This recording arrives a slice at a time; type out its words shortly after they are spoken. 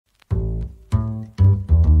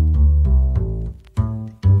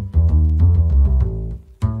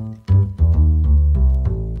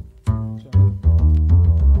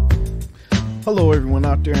Hello, everyone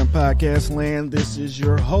out there in podcast land. This is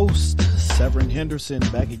your host, Severin Henderson,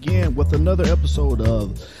 back again with another episode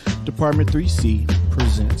of Department 3C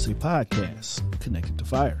Presents a Podcast Connected to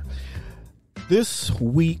Fire. This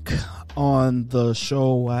week on the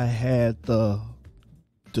show, I had the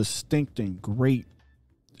distinct and great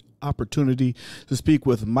opportunity to speak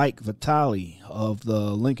with Mike Vitale of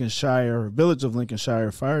the Village of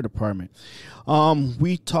Lincolnshire Fire Department.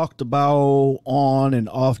 We talked about on and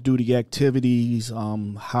off duty activities,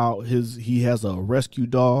 how he has a rescue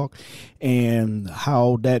dog and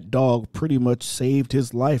how that dog pretty much saved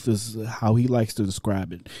his life is how he likes to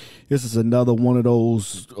describe it. This is another one of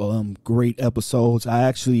those great episodes. I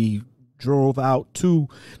actually drove out to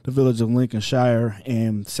the Village of Lincolnshire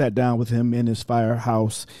and sat down with him in his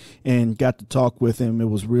firehouse and got to talk with him. It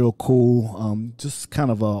was real cool. Just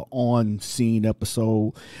kind of a on-scene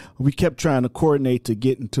episode. We kept trying to coordinate to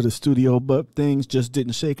get into the studio, but things just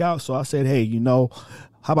didn't shake out. So I said, hey,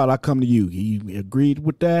 how about I come to you? He agreed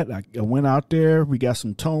with that. I went out there. We got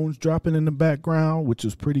some tones dropping in the background, which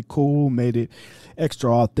was pretty cool. Made it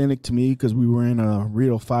extra authentic to me because we were in a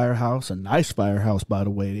real firehouse, a nice firehouse, by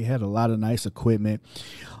the way. They had a lot of nice equipment.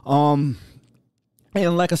 And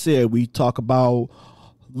like I said, we talk about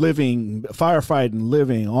firefighting,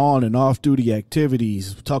 living on and off duty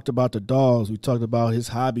activities. We talked about the dogs. We talked about his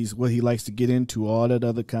hobbies, what he likes to get into, all that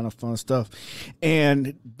other kind of fun stuff.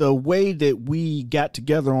 And the way that we got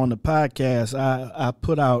together on the podcast, I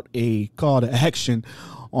put out a call to action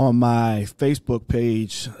on my Facebook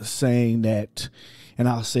page saying that, and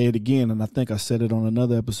I'll say it again, and I think I said it on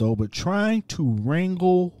another episode, but trying to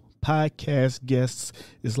wrangle podcast guests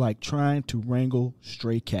is like trying to wrangle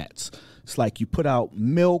stray cats. It's like you put out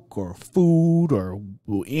milk or food or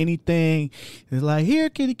anything. It's like, here,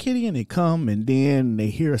 kitty, kitty, and they come, and then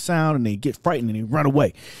they hear a sound, and they get frightened, and they run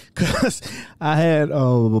away. Because I had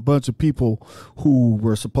a bunch of people who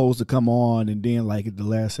were supposed to come on, and then, like, at the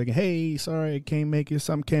last second, hey, sorry, I can't make it.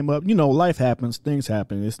 Something came up. Life happens. Things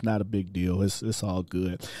happen. It's not a big deal. It's all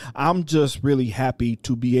good. I'm just really happy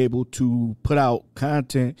to be able to put out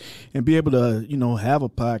content and be able to, have a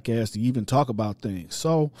podcast to even talk about things.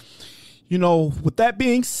 So, with that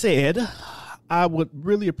being said, I would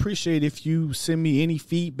really appreciate if you send me any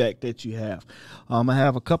feedback that you have. I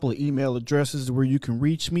have a couple of email addresses where you can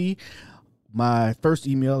reach me. My first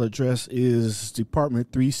email address is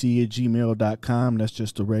department3c@gmail.com. That's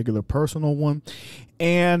just a regular personal one.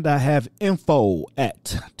 And I have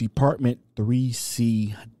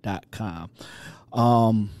info@department3c.com.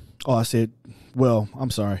 I'm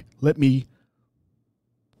sorry. Let me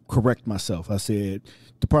correct myself. I said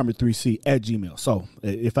department3c@gmail. So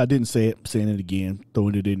if I didn't say it, I'm saying it again,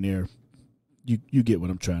 throwing it in there. You get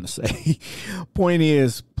what I'm trying to say. Point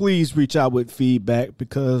is, please reach out with feedback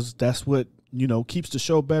because that's what, keeps the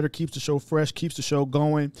show better, keeps the show fresh, keeps the show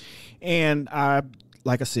going. And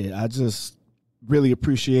like I said, I just really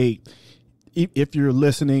appreciate if you're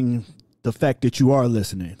listening, the fact that you are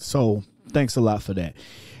listening. So thanks a lot for that.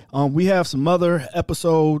 We have some other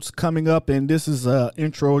episodes coming up, and this is an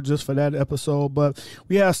intro just for that episode, but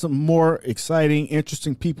we have some more exciting,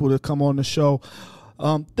 interesting people to come on the show.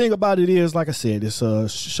 Thing about it is, like I said, it's a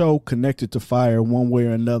show connected to fire one way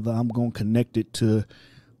or another. I'm going to connect it to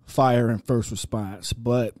fire and first response,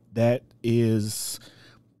 but that is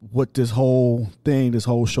what this whole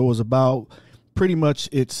show is about. Pretty much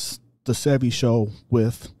it's the Sevy Show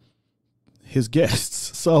with his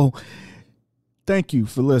guests. So thank you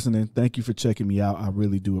for listening. Thank you for checking me out. I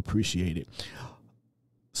really do appreciate it.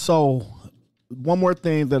 So one more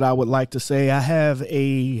thing that I would like to say, I have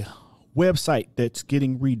a website that's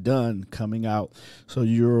getting redone coming out. So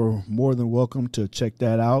you're more than welcome to check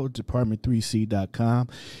that out, department3c.com.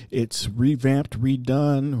 It's revamped,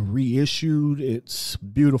 redone, reissued. It's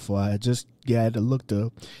beautiful. I just had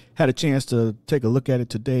a chance to take a look at it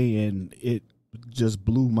today, and it just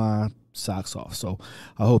blew my socks off. So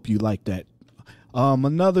I hope you like that.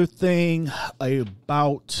 Another thing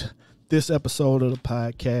about this episode of the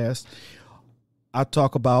podcast, I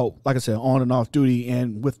talk about, like I said, on and off duty.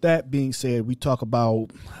 And with that being said, we talk about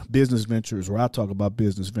business ventures, or I talk about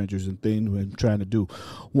business ventures and things we're trying to do.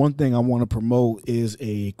 One thing I want to promote is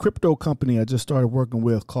a crypto company I just started working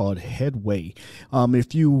with called Headway.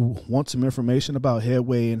 If you want some information about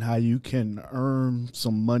Headway and how you can earn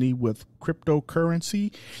some money with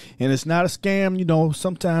cryptocurrency, and it's not a scam,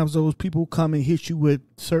 sometimes those people come and hit you with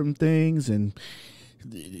certain things and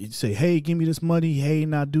say, hey, give me this money. Hey,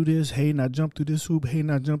 now do this. Hey, now jump through this hoop. Hey,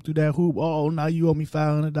 now jump through that hoop. Oh, now you owe me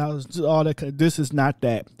 $500. All that. This is not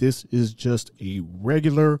that. This is just a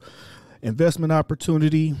regular investment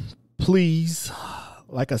opportunity. Please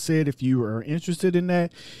like I said, if you are interested in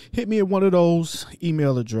that, hit me at one of those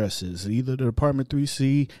email addresses, either the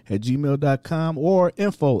department3c@gmail.com or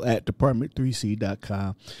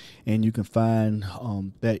info@department3c.com. And you can find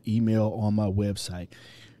that email on my website.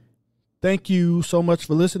 Thank you so much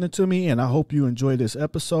for listening to me, and I hope you enjoy this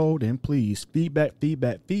episode. And please,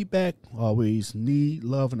 feedback. Always need,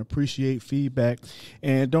 love, and appreciate feedback.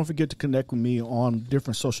 And don't forget to connect with me on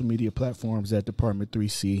different social media platforms at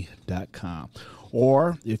department3c.com.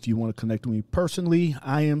 Or if you want to connect with me personally,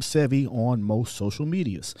 I am Sevi on most social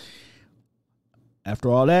medias.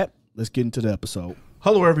 After all that, let's get into the episode.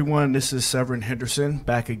 Hello, everyone. This is Severin Henderson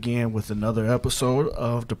back again with another episode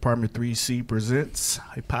of Department 3C Presents,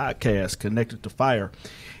 a podcast connected to fire.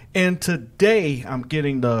 And today I'm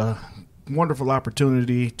getting the wonderful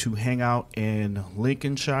opportunity to hang out in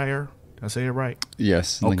Lincolnshire. Did I say it right?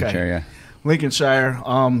 Yes, Lincolnshire, yeah. Lincolnshire.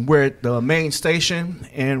 We're at the main station,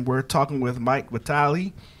 and we're talking with Mike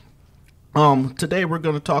Vitale. Today we're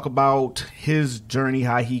going to talk about his journey,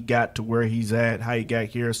 how he got to where he's at, how he got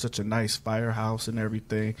here, such a nice firehouse and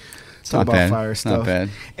everything. Talk about fire stuff. Not bad.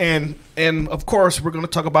 And of course, we're going to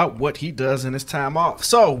talk about what he does in his time off.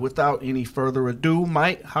 So without any further ado,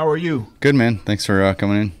 Mike, how are you? Good, man. Thanks for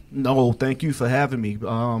coming in. No, thank you for having me.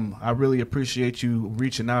 I really appreciate you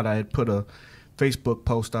reaching out. I had put a Facebook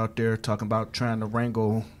post out there talking about trying to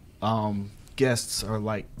wrangle guests, or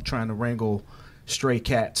like trying to wrangle stray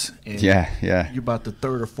cats. And yeah. You're about the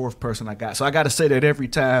third or fourth person I got. So I got to say that every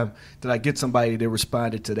time that I get somebody that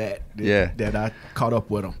responded to that I caught up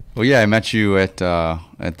with them. Well, yeah, I met you at the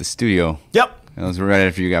studio. Yep. It was right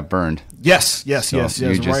after you got burned. Yes.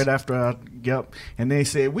 Right after And they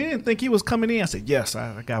said, we didn't think he was coming in. I said, yes,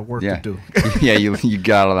 I got work to do. Yeah, you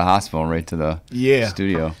got out of the hospital right to the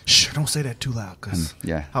studio. Shh, don't say that too loud, because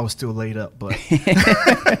I was still laid up. But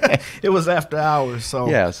it was after hours. So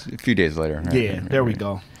yeah, it was a few days later. Right, there we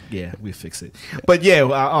go. Yeah, we fix it. But yeah,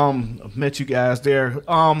 I met you guys there.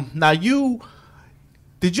 Now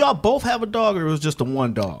did y'all both have a dog, or it was just the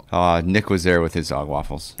one dog? Nick was there with his dog,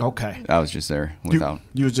 Waffles. Okay. I was just there without.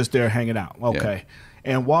 You was just there hanging out. Okay. Yeah.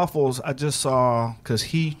 And Waffles, I just saw, because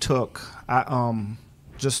I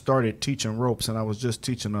just started teaching ropes, and I was just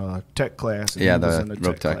teaching a tech class. And the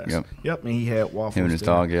rope tech. Yep, and he had Waffles. Him and his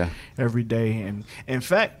dog, every day. And in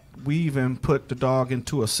fact, we even put the dog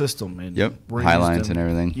into a system. And high lines and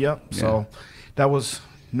everything. Yep. Yeah. So that was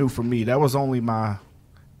new for me. That was only my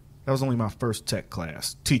first tech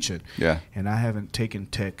class teaching. Yeah. And I haven't taken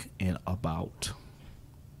tech in about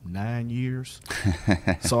 9 years.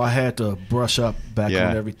 So I had to brush up back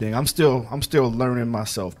on everything. I'm still learning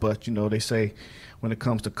myself, but they say when it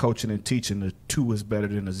comes to coaching and teaching, a 2 is better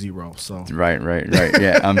than a 0. So Right.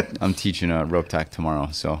 Yeah, I'm teaching rope tech tomorrow.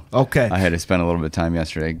 So okay. I had to spend a little bit of time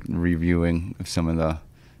yesterday reviewing some of the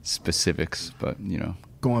specifics, but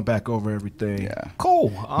going back over everything. Yeah. Cool.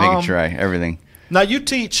 Making sure everything. Now you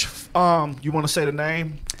teach. You want to say the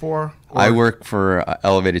name for? I work for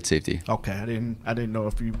Elevated Safety. Okay, I didn't know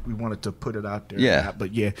if we wanted to put it out there. Yeah, or not,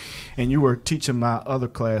 but yeah, and you were teaching my other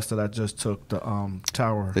class that I just took, the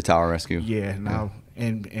tower. The tower rescue. Yeah. Now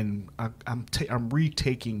I'm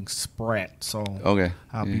retaking Sprat, so okay,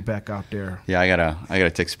 I'll be back out there. Yeah, I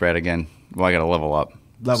gotta take Sprat again. Well, I gotta level up.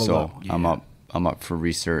 So yeah. I'm up for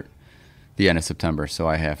recert the end of September, so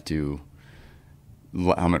I have to.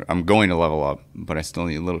 I'm going to level up, but I still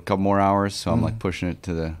need a couple more hours, so I'm like pushing it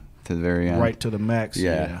to the very end, right to the max.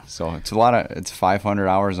 Yeah. So it's 500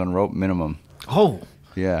 hours on rope minimum. Oh.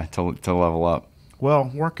 Yeah, to level up. Well,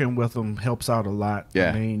 working with them helps out a lot.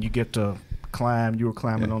 Yeah. I mean, you get to climb. You were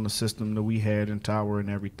climbing on the system that we had in tower and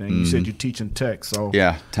everything. You said you're teaching tech, so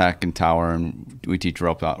yeah, tech and tower, and we teach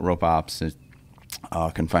rope ops,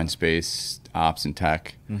 confined space ops and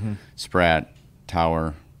tech, Sprat,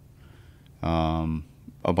 tower.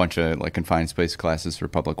 A bunch of confined space classes for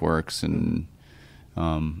public works and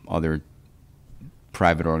other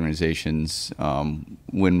private organizations,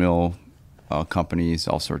 windmill companies,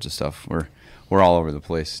 all sorts of stuff. We're all over the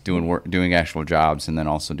place doing actual jobs, and then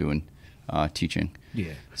also doing teaching.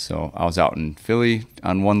 Yeah. So I was out in Philly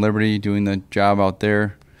on One Liberty doing the job out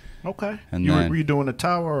there. Okay. And were you doing the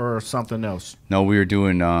tower or something else? No, we were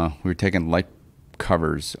taking light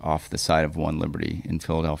covers off the side of One Liberty in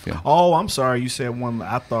Philadelphia. Oh, I'm sorry. You said one.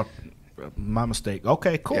 I thought my mistake.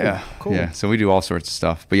 Okay, cool. Yeah, cool. Yeah, so we do all sorts of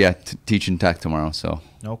stuff. But yeah, teaching tech tomorrow. So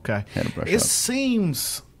okay, had to brush it up.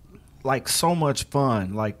 Seems like so much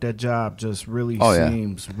fun. Like that job just really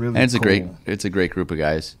seems really. And it's a great group of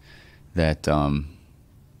guys that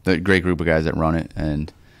great group of guys that run it,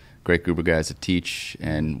 and great group of guys that teach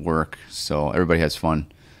and work. So everybody has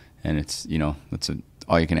fun, and it's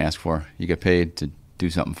all you can ask for. You get paid to do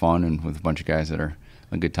something fun, and with a bunch of guys that are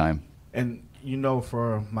a good time. And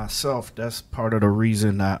for myself, that's part of the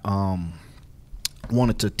reason I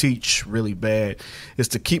wanted to teach really bad, is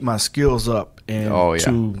to keep my skills up and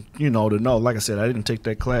to know. Like I said, I didn't take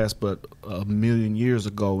that class but a million years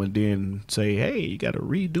ago, and then say, hey, you got to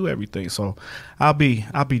redo everything. So I'll be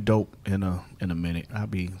dope in a minute.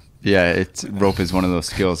 Rope is one of those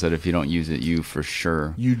skills that if you don't use it,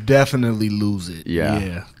 you definitely lose it.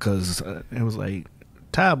 Yeah, because it was like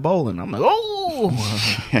tie bowling. I'm like,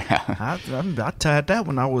 I tied that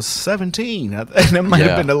when I was 17. That might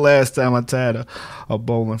have been the last time I tied a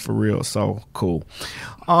bowling for real. So cool.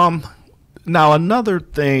 Now another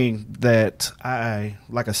thing that I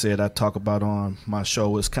talk about on my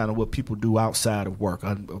show is kind of what people do outside of work.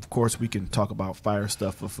 Of course, we can talk about fire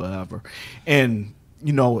stuff for forever, and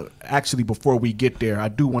actually, before we get there, I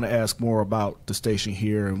do want to ask more about the station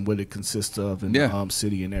here and what it consists of, and the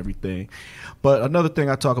city and everything. But another thing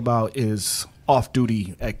I talk about is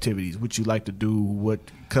off-duty activities, what you like to do,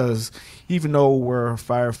 because even though we're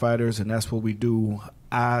firefighters and that's what we do,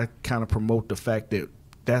 I kind of promote the fact that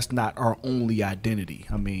that's not our only identity.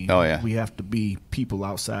 I mean, we have to be people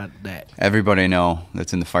outside of that. Everybody I know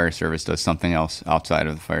that's in the fire service does something else outside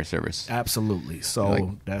of the fire service. Absolutely.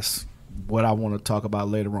 So that's what I want to talk about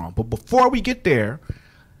later on. But before we get there,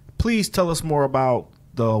 please tell us more about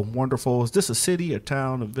the wonderful, is this a city, a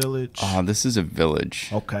town, a village? This is a village.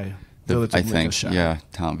 Okay. Village of Lincolnshire. Yeah,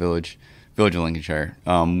 Village of Lincolnshire.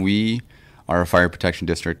 We are a fire protection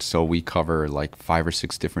district, so we cover like 5 or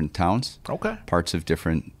 6 different towns. Okay. Parts of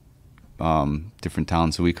different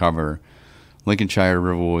towns. So we cover Lincolnshire,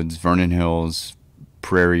 Riverwoods, Vernon Hills,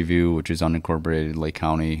 Prairie View, which is unincorporated Lake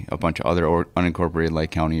County, a bunch of other unincorporated Lake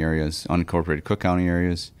County areas, unincorporated Cook County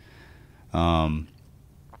areas. Where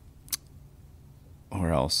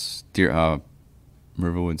else?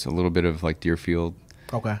 Riverwoods, a little bit of like Deerfield,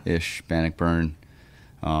 ish, Bannockburn.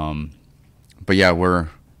 But yeah,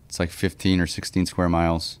 it's like 15 or 16 square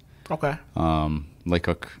miles. Okay. Lake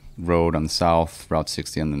Cook Road on the south, Route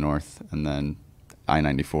 60 on the north, and then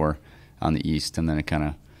I-94 on the east, and then it kind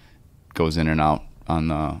of goes in and out on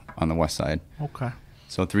the west side. Okay.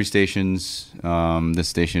 So 3 stations. This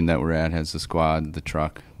station that we're at has the squad, the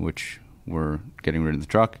truck, which we're getting rid of the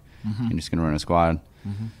truck. Mm-hmm. And just going to run a squad.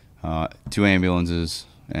 Mm-hmm. 2 ambulances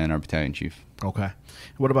and our battalion chief. Okay.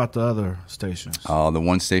 What about the other stations? The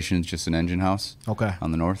one station is just an engine house. Okay.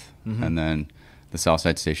 On the north. Mm-hmm. And then the south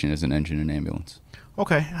side station is an engine and ambulance.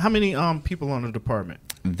 Okay. How many people on the department?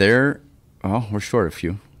 We're short a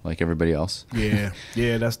few, like everybody else. Yeah.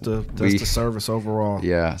 Yeah, that's the service overall.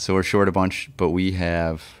 Yeah, so we're short a bunch, but we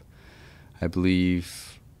have, I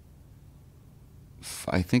believe,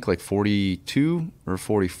 I think like 42 or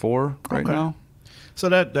 44 right now. So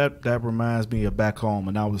that reminds me of back home,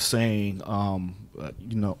 and I was saying, for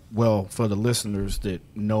the listeners that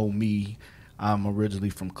know me, I'm originally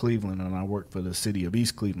from Cleveland, and I worked for the city of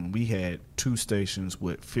East Cleveland. We had 2 stations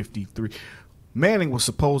with 53. Manning was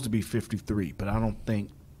supposed to be 53, but I don't think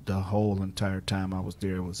the whole entire time I was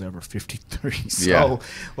there was ever 53. So,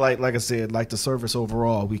 like I said, like the service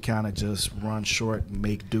overall, we kind of just run short and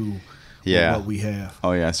make do with what we have.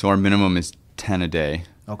 Oh, yeah. So our minimum is 10 a day.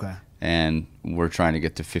 Okay. And we're trying to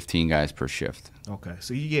get to 15 guys per shift. Okay.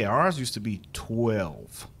 So, ours used to be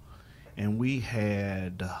 12. And we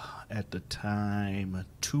had, at the time,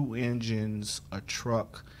 2 engines, a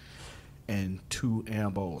truck, and 2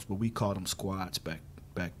 ambos. But we called them squads back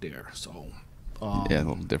there. So, a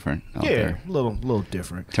little different out there. A little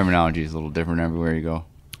different. Terminology is a little different everywhere you go.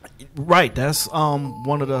 Right. That's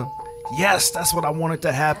one of the... Yes, that's what I wanted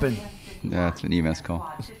to happen. Yeah, it's an EMS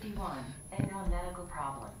call. Medical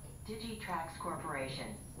problem. Digitrax Corporation,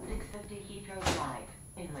 650 Heathrow Drive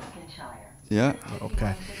in Lincolnshire. Yeah.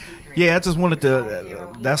 Okay. Yeah, I just wanted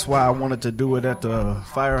to. That's why I wanted to do it at the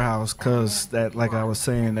firehouse, because that, like I was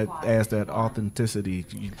saying, that adds that authenticity.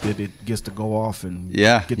 That it gets to go off and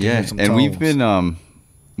get to hear some and tones. we've been I've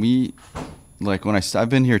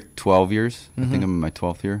been here 12 years. Mm-hmm. I think I'm in my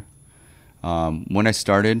 12th year. When I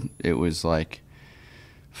started, it was like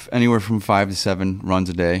anywhere from 5 to 7 runs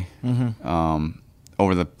a day. Mm-hmm.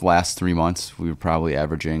 Over the last 3 months, we were probably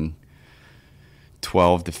averaging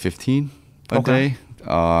 12 to 15 a day.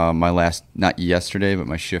 My last, not yesterday, but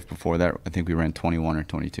my shift before that, I think we ran 21 or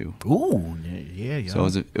 22. Ooh, yeah. So it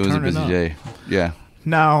was a busy day. Yeah.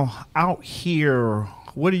 Now, out here,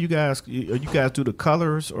 what do you guys do the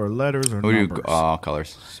colors or letters or numbers? We do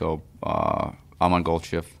colors. So I'm on gold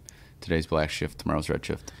shift. Today's black shift. Tomorrow's red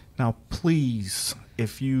shift. Now, please,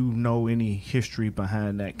 if you know any history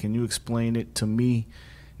behind that, can you explain it to me?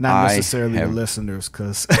 Not necessarily the listeners,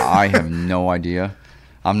 because I have no idea.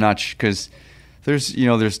 I'm not because there's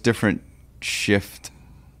different shift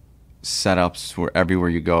setups where everywhere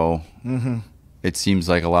you go, it seems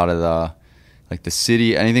like a lot of the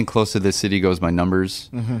city, anything close to the city goes by numbers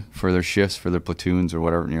for their shifts, for their platoons or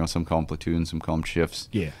whatever. You know, some call them platoons, some call them shifts.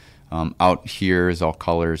 Yeah. Out here is all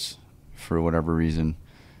colors for whatever reason.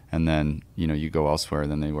 And then, you know, you go elsewhere,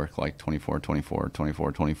 then they work like 24, 24,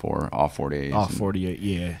 24, 24, off 4 days. Off 48,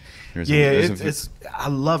 yeah. It's I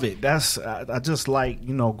love it. I just like,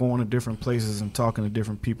 you know, going to different places and talking to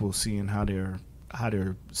different people, seeing how their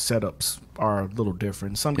setups are a little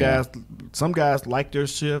different. Some guys like their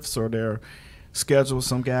shifts or their schedule.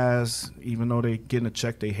 Some guys, even though they getting a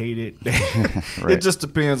check, they hate it. Right. It just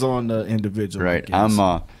depends on the individual. Right.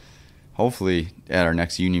 I'm hopefully at our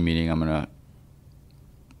next union meeting, I'm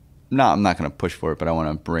not going to push for it, but I want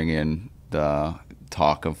to bring in the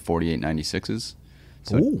talk of 4896s.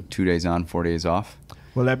 So Ooh. 2 days on, 4 days off.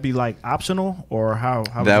 Will that be like optional, or how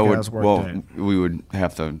that would you would guys work well, that? we would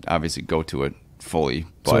have to obviously go to it fully.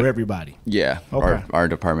 But So everybody. yeah, Okay. our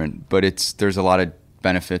department. But there's a lot of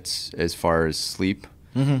benefits as far as sleep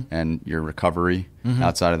and your recovery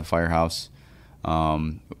outside of the firehouse,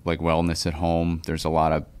 like wellness at home.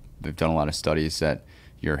 They've done a lot of studies that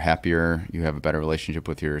you're happier, you have a better relationship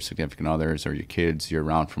with your significant others or your kids. You're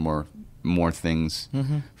around for more things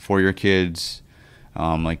for your kids.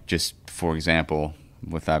 Like just for example,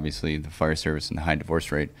 with obviously the fire service and the high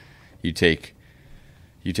divorce rate, you take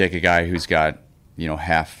a guy who's got, you know,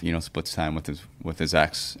 half, you know, splits time with his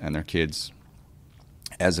ex and their kids,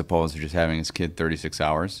 as opposed to just having his kid 36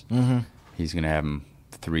 hours. He's gonna have him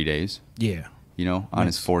 3 days. Yeah. You know, on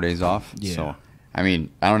his 4 days off. Yeah. So I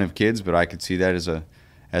mean, I don't have kids, but I could see that as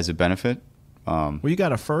a benefit. Well, you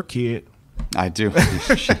got a fur kid. I do.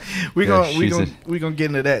 we gonna get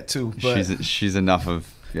into that too. But she's enough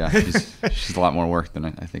of she's a lot more work than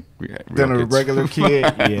I think. than a regular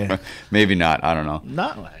kid. Yeah. Maybe not. I don't know.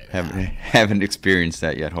 Not like Haven't experienced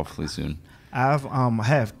that yet. Hopefully soon. I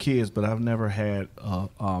have kids, but I've never had a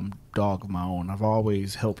dog of my own. I've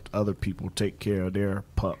always helped other people take care of their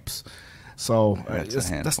pups. So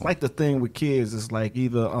that's like the thing with kids. It's like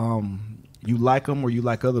either you like them or you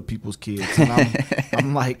like other people's kids. And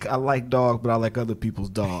I'm like, I like dogs, but I like other people's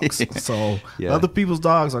dogs. So other people's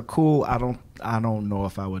dogs are cool. I don't know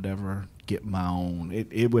if I would ever get my own.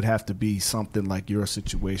 It would have to be something like your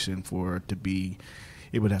situation for it to be.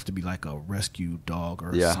 It would have to be like a rescue dog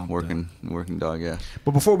or something. working dog. Yeah.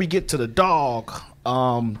 But before we get to the dog,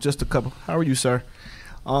 just a couple. How are you, sir?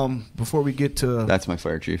 Before we get to That's my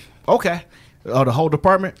fire chief. Okay. The whole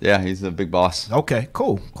department? Yeah, he's the big boss. Okay,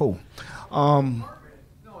 cool. No,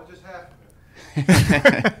 just half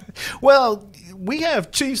of it. Well, we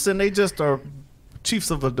have chiefs and they just are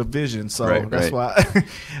chiefs of a division, so that's why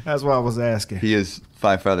I was asking. He is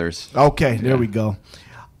 5 feathers. Okay, there we go.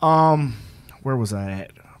 Where was I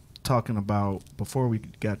at? Talking about before we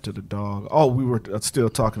got to the dog. Oh, we were still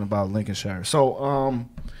talking about Lincolnshire. So,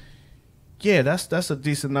 yeah, that's a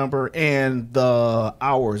decent number. And the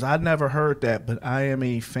hours, I never heard that, but I am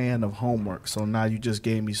a fan of homework. So now you just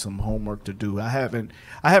gave me some homework to do. I haven't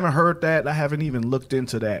heard that. I haven't even looked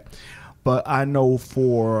into that. But I know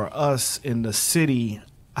for us in the city,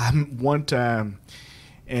 one time,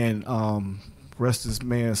 and rest his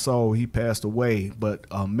man's soul, he passed away. But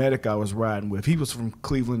a medic I was riding with, he was from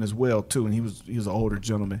Cleveland as well too, and he was an older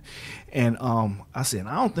gentleman. And I said,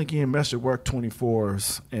 I don't think EMS should work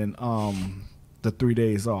 24s and the 3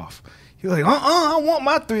 days off. He was like, I want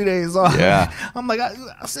my 3 days off. Yeah. I'm like,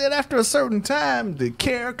 I said after a certain time, the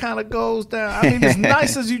care kind of goes down. I mean, as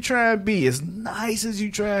nice as you try and be,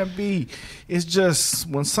 it's just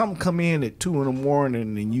when something come in at 2 a.m.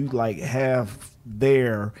 and you like have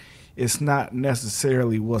there, it's not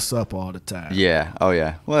necessarily what's up all the time. Yeah. Oh,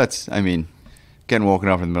 yeah. Well, getting woken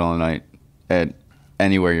up in the middle of the night at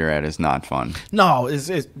anywhere you're at is not fun. No, it's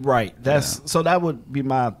right. So that would be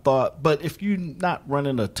my thought. But if you're not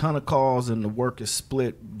running a ton of calls and the work is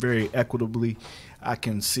split very equitably, I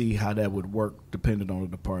can see how that would work depending on the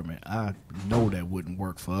department. I know that wouldn't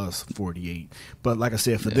work for us, 48. But like I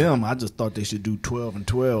said, for them, I just thought they should do 12 and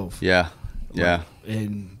 12. Yeah. Yeah.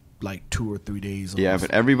 In like 2 or 3 days. Yeah, off.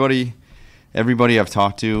 but everybody I've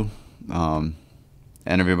talked to, and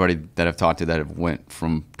everybody that I've talked to that have went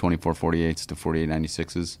from 24/48s to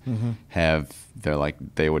 48/96s, they're like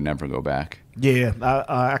they would never go back. Yeah,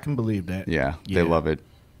 I can believe that. Yeah, they love it.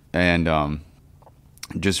 And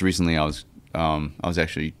just recently, I was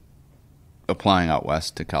actually applying out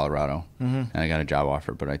west to Colorado, and I got a job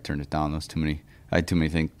offer, but I turned it down. I had too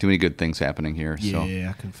many good things happening here. So yeah,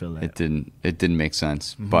 I can feel that. It didn't make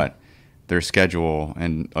sense. But their schedule,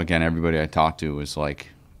 and again, everybody I talked to was like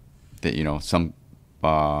that. You know, some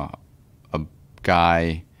a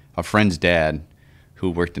friend's dad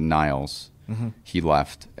who worked in Niles. He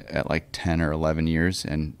left at like 10 or 11 years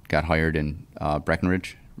and got hired in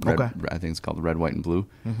Breckenridge. I think it's called the Red, White, and Blue.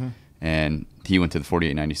 And he went to the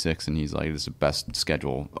 4896, and he's like, this is the best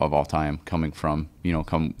schedule of all time, coming from,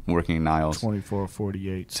 come working in Niles.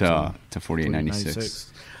 24-48 to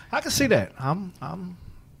 4896. I can see that. I'm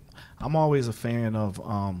always a fan of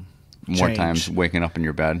More change. times waking up in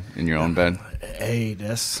your bed, in your own bed. Hey,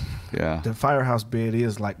 that's Yeah. the firehouse bed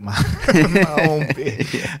is like my my own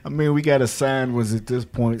bed. Yeah. I mean, we got assigned was at this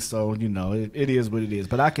point, so it is what it is.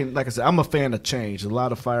 But I can, like I said, I'm a fan of change. A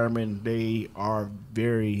lot of firemen, they are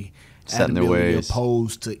very Set in their adamantly ways.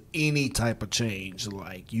 opposed to any type of change.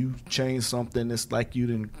 Like you change something, it's like you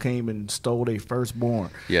didn't came and stole their firstborn.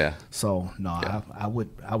 Yeah. So no, Yeah. I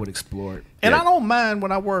would explore it, and Yeah. I don't mind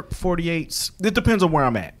when I work 48s. It depends on where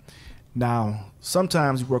I'm at. Now,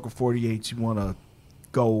 sometimes you work with 48s, you want to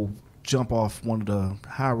go jump off one of the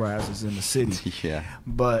high rises in the city. Yeah.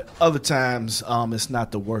 But other times, it's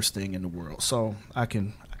not the worst thing in the world. So I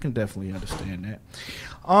can definitely understand that.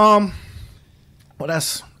 Well,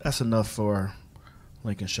 that's enough for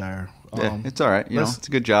Lincolnshire. Yeah, it's all right. It's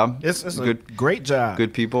a good job. It's a good, great job.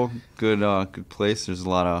 good people, good place. There's a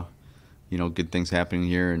lot of, good things happening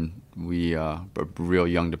here, and we a real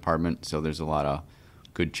young department, so there's a lot of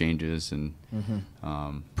good changes and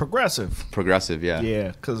Progressive. progressive. Yeah. Yeah,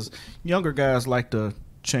 because younger guys like to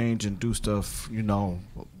change and do stuff,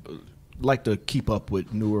 like to keep up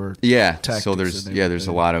with newer Yeah. tactics. So there's and there's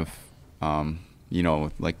a everything. lot of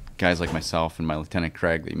like guys like myself and my Lieutenant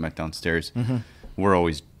Craig that you met downstairs. We're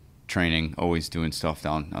always training, always doing stuff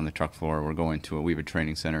down on the truck floor. We have a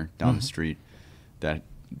training center down the street that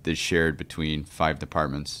is shared between 5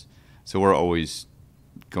 departments. So we're always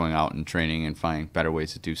going out and training and finding better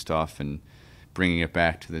ways to do stuff and bringing it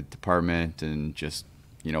back to the department and just,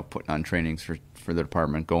 putting on trainings for the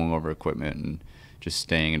department, going over equipment and just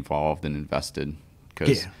staying involved and invested.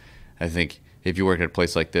 Because I think if you work at a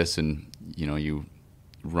place like this and, you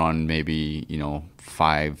run maybe,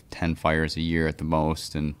 5-10 fires a year at the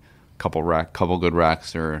most and couple good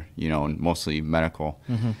wrecks or, mostly medical.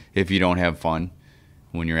 If you don't have fun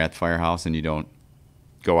when you're at the firehouse and you don't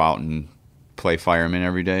go out and play fireman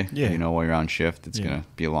every day, while you're on shift, it's going to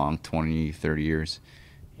be a long 20, 30 years.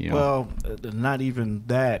 Well, not even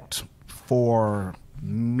that for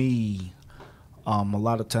me. A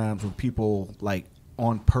lot of times when people like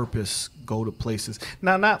on purpose go to places,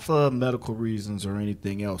 now not for medical reasons or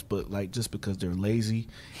anything else, but like just because they're lazy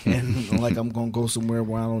and like I'm gonna go somewhere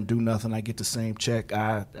where I don't do nothing, I get the same check.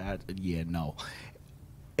 No.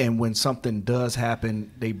 And when something does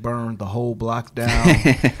happen, they burn the whole block down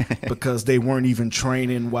because they weren't even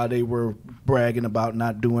training while they were bragging about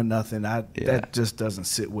not doing nothing. That just doesn't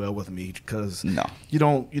sit well with me because you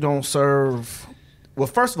don't serve. Well,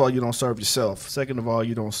 first of all, you don't serve yourself. Second of all,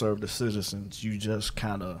 you don't serve the citizens. You just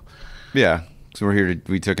kind of. Yeah. So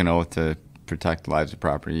we took an oath to protect lives and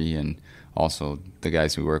property and also the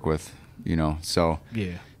guys we work with, So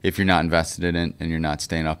if you're not invested in it and you're not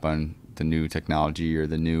staying up on the new technology or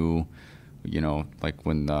the new, like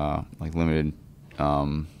when like limited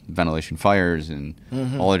ventilation fires and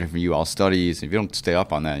all the different UL studies, if you don't stay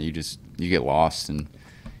up on that, you get lost and,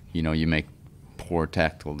 you make poor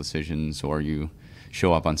tactical decisions or you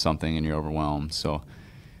show up on something and you're overwhelmed. So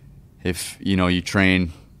if, you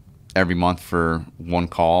train every month for one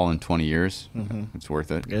call in 20 years, it's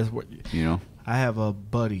worth it. I have a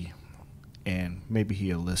buddy, and maybe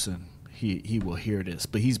he'll listen. He will hear this,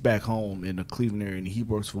 but he's back home in the Cleveland area, and he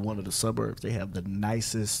works for one of the suburbs. They have the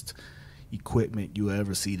nicest equipment you'll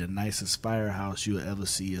ever see, the nicest firehouse you'll ever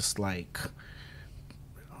see. It's like,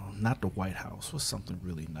 not the White House, what's something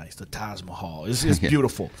really nice? The Taj Mahal. It's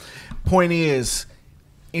beautiful. Point is,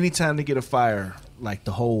 anytime they get a fire, like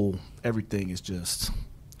everything is just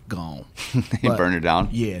gone. They burn it down.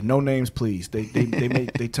 Yeah, no names, please. They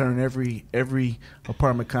they turn every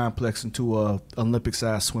apartment complex into a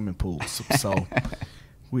Olympic-sized swimming pool. So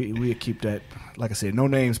we keep that, like I said, no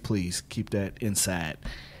names, please. Keep that inside.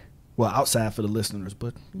 Well, outside for the listeners,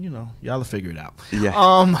 but y'all will figure it out.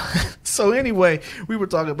 Yeah. So anyway, we were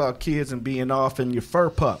talking about kids and being off and your fur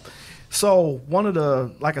pup. So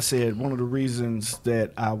like I said, one of the reasons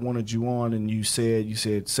that I wanted you on, and you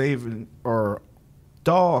said saving or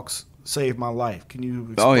dogs saved my life. Can you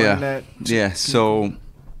explain that? Yeah. So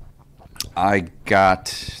I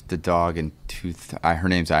got the dog in her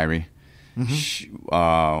name's Irie. She,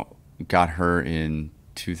 got her in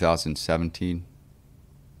 2017.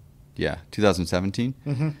 Yeah,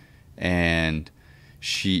 2017. And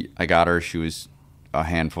I got her. She was a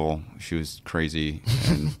handful. She was crazy,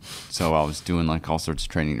 and so I was doing like all sorts of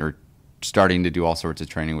training, or starting to do all sorts of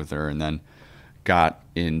training with her, and then got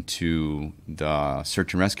into the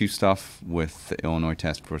search and rescue stuff with the Illinois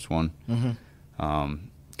Task Force One.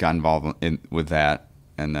 Got involved with that,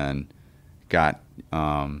 and then got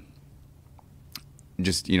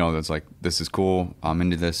just, you know, it's like, this is cool. I'm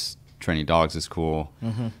into this. Training dogs is cool.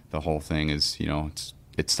 The whole thing is, you know,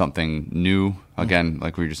 it's something new. Again,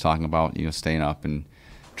 like we were just talking about, you know, staying up and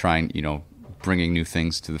trying, you know, bringing new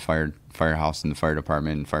things to the firehouse and the fire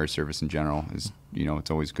department and fire service in general is, you know, it's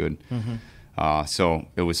always good. So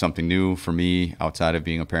it was something new for me, outside of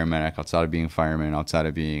being a paramedic, outside of being a fireman, outside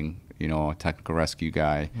of being, you know, a technical rescue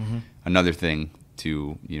guy. Another thing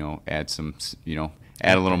to, you know, add some, you know,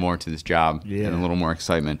 add a little more to this job and a little more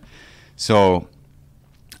excitement. So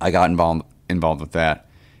I got involved with that,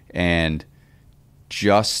 and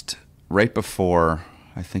just right before,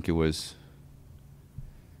 I think it was,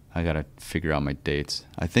 I gotta figure out my dates.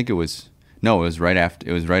 I think it was right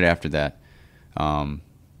after that,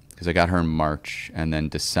 because I got her in March, and then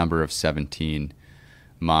December of 17,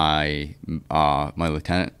 my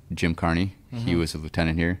lieutenant Jim Carney, he was a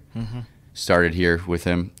lieutenant here, started here with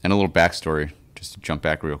him. And a little backstory, just to jump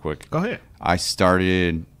back real quick. Go ahead. I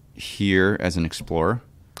started here as an explorer.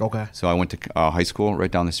 Okay. So I went to high school right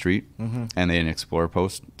down the street, and they had an explorer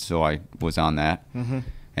post, so I was on that.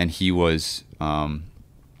 And he was very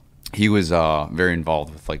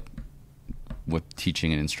involved with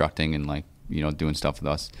teaching and instructing and, like, you know, doing stuff with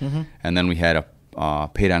us. And then we had a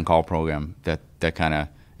paid on call program that kind of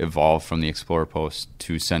evolved from the explorer post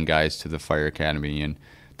to send guys to the fire academy and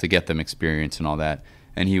to get them experience and all that.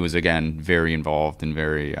 And he was, again, very involved and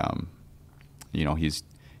very, you know, he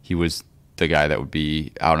was the guy that would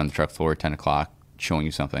be out on the truck floor at 10 o'clock showing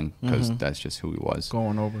you something, because that's just who he was.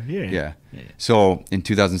 Going over. Yeah. So in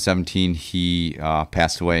 2017, he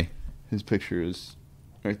passed away. His picture is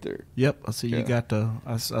right there. Yep. I see you got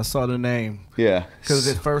I saw the name. Yeah. Because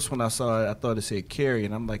at first when I saw it, I thought it said Carrie,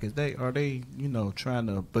 and I'm like, are they, you know, trying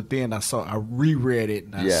to, but then I reread it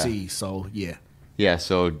and I see, so yeah. Yeah,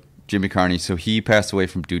 so Jimmy Carney, so he passed away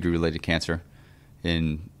from duty-related cancer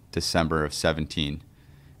in December of 17.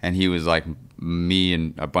 And he was like me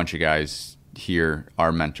and a bunch of guys here,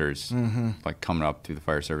 our mentors, like coming up through the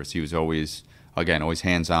fire service. He was always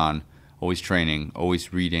hands-on, always training,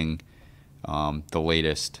 always reading the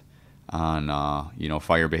latest on, you know,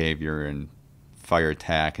 fire behavior and fire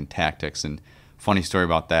attack and tactics. And funny story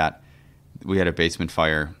about that, we had a basement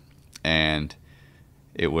fire, and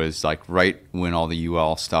it was like right when all the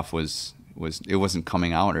UL stuff it wasn't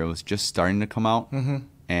coming out, or it was just starting to come out.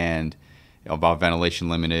 And about ventilation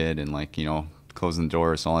limited and, like, you know, closing the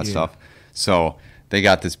doors and all that stuff. So they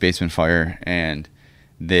got this basement fire, and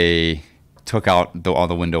they took out all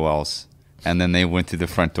the window wells, and then they went through the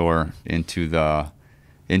front door into a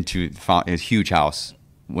huge house,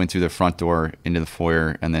 went through the front door into the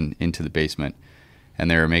foyer and then into the basement. And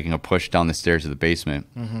they were making a push down the stairs of the basement.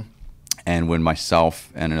 And when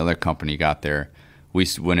myself and another company got there, we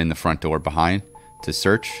went in the front door behind to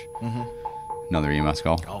search. Another EMS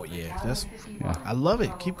call. Oh yeah, I love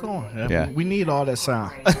it. Keep going. Yeah, we need all that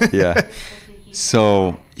sound.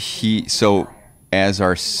 So as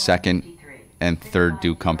our second and third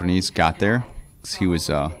due companies got there, he was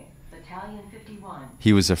the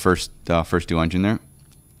first due engine there.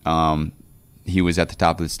 He was at the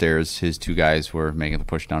top of the stairs. His two guys were making the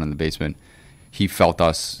push down in the basement. He felt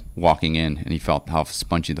us walking in, and he felt how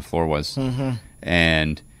spongy the floor was,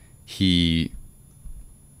 and he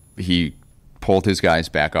pulled his guys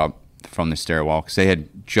back up from the stairwell, because they had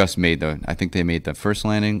just made I think they made the first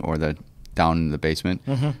landing or the down in the basement,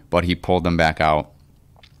 but he pulled them back out,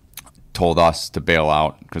 told us to bail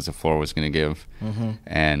out because the floor was going to give,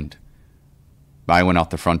 and I went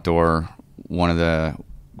out the front door. One of the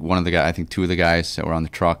guys, I think two of the guys that were on the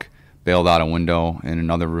truck, bailed out a window in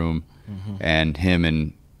another room, and him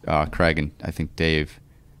and Craig and I think Dave,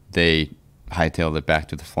 they hightailed it back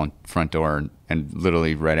to the front door, and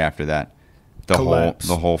literally right after that,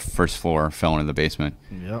 the whole first floor fell into the basement.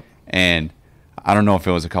 Yep. And I don't know if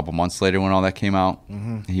it was a couple months later when all that came out.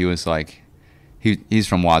 He was like, he's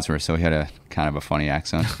from Wadsworth, so he had a kind of a funny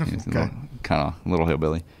accent. He's kind of a little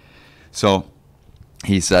hillbilly. So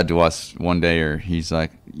he said to us one day, or he's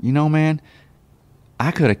like, you know, man,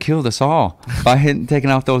 I could have killed us all if I hadn't taken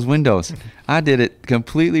out those windows. I did it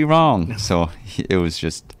completely wrong. So it was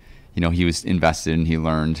just, you know, he was invested and he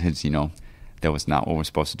learned his, you know, that was not what we're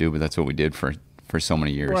supposed to do, but that's what we did for so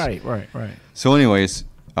many years. Right. So anyways,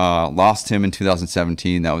 lost him in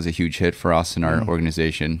 2017. That was a huge hit for us in our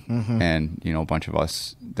organization, and, you know, a bunch of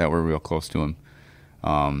us that were real close to him.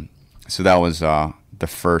 So that was the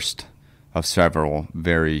first of several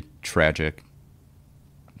very tragic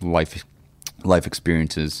life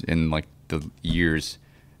experiences in, like, the years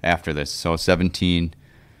after this. So 17,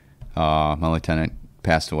 my lieutenant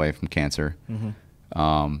passed away from cancer.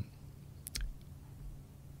 2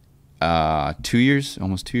 years,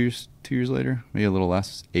 almost 2 years later, maybe a little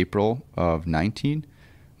less, April of 19,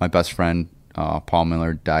 my best friend, Paul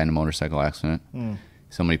Miller, died in a motorcycle accident.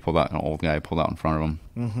 Somebody pulled out, an old guy pulled out in front of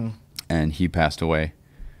him, and he passed away.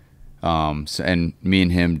 So, and me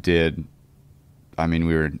and him did, I mean,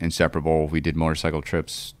 we were inseparable. We did motorcycle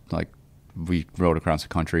trips. Like, we rode across the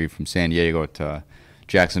country from San Diego to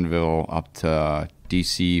Jacksonville up to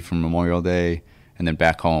D.C. for Memorial Day, and then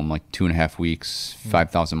back home, like 2.5 weeks,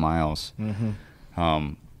 5,000 miles.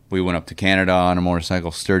 We went up to Canada on a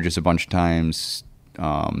motorcycle, Sturgis a bunch of times,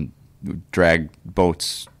 dragged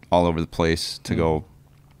boats all over the place to go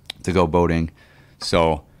boating.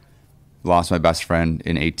 So lost my best friend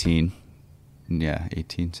in 19, April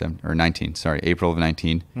of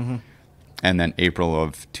 19. And then April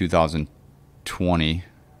of 2020,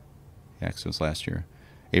 yeah, 'cause it was last year,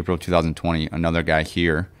 April of 2020, another guy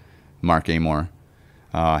here, Mark Amore,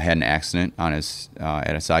 had an accident on his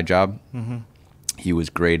at a side job. He was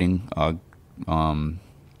grading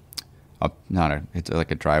it's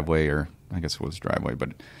like a driveway, or I guess it was a driveway,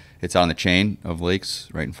 but it's on the chain of lakes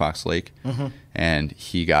right in Fox Lake. And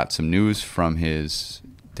he got some news from his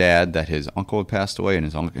dad that his uncle had passed away,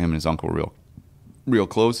 and him and his uncle were real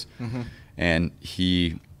close. And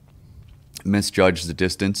he misjudged the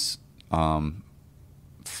distance from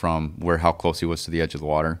how close he was to the edge of the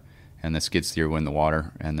water, and the skid steer went in the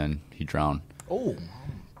water, and then he drowned. Oh,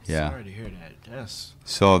 yeah. Sorry to hear that. Yes.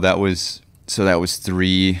 So that was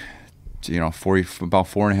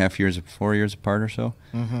 4.5 years, 4 years apart or so.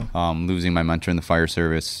 Losing my mentor in the fire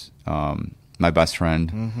service, my best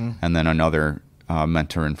friend, and then another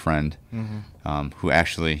mentor and friend, who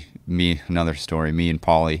actually, another story, me and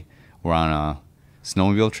Paulie were on a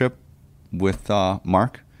snowmobile trip with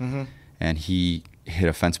Mark, and he hit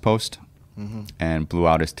a fence post and blew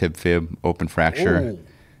out his tib fib, open fracture.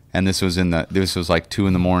 And this was like 2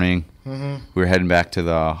 a.m. We were heading back to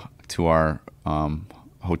our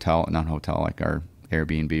hotel, not hotel, like our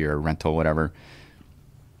Airbnb or rental, whatever.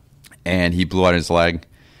 And he blew out his leg,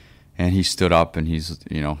 and he stood up, and he's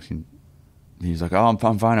like, "Oh, I'm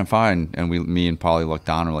fine." And me and Paulie looked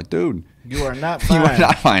down, and we're like, "Dude, you are not fine." You are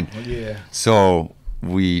not fine. Yeah. So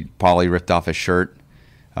Paulie ripped off his shirt.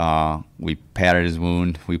 We patted his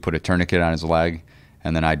wound. We put a tourniquet on his leg,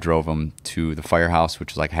 and then I drove him to the firehouse,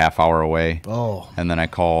 which was like half hour away. Oh. And then I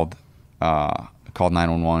called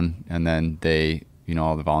 911, and then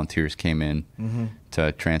all the volunteers came in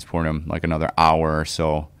to transport him like another hour or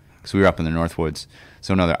so, because we were up in the Northwoods.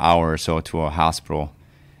 So another hour or so to a hospital.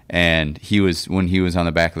 And when he was on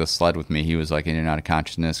the back of the sled with me, he was like in and out of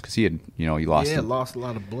consciousness, because he had, he lost a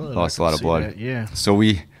lot of blood. Lost a lot of blood. That, yeah. So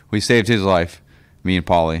we saved his life, me and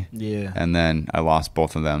Paulie. Yeah. And then I lost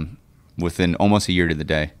both of them within almost a year to the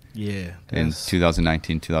day. Yeah. In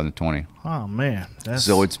 2019, 2020. Oh man.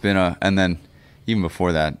 So it's been and then even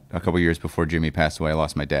before that, a couple years before Jimmy passed away, I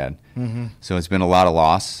lost my dad. So it's been a lot of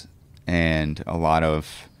loss and a lot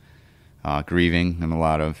of grieving and a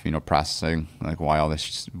lot of processing, like why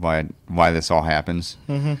this all happens.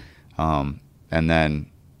 And then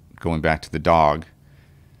going back to the dog.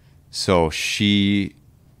 So she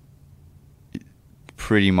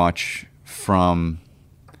pretty much from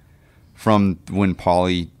when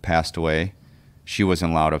Paulie passed away, she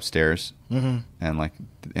wasn't allowed upstairs, and like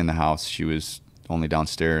in the house, she was only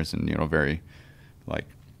downstairs, and very, like,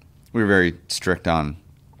 we were very strict on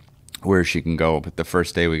where she can go. But the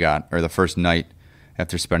first night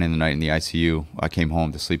after spending the night in the ICU, I came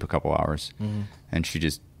home to sleep a couple hours, and she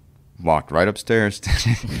just walked right upstairs.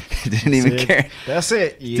 Didn't even care. That's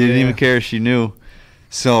it. Yeah. Didn't even care. She knew.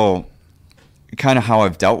 So, kind of how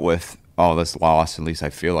I've dealt with all this loss, at least I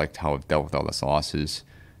feel like how I've dealt with all this loss, is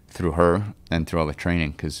through her and through all the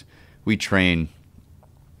training, because we train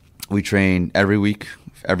every week,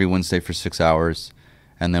 every Wednesday for 6 hours,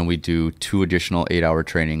 and then we do 2 additional 8-hour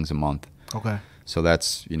trainings a month. Okay. So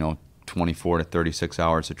that's 24 to 36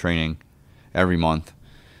 hours of training every month,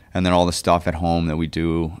 and then all the stuff at home that we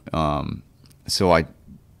do. So I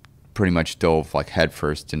pretty much dove like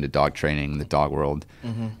headfirst into dog training, the dog world,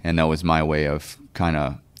 and that was my way of kind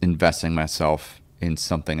of investing myself in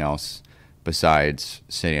something else besides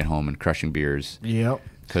sitting at home and crushing beers. Yep.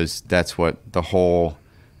 Because that's what the whole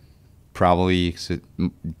Paulie's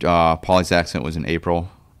accident was in April.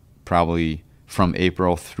 Probably from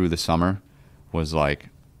April through the summer was like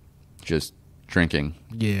just drinking.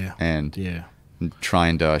 Yeah. And yeah,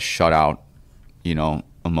 trying to shut out,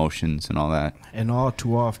 emotions and all that. And all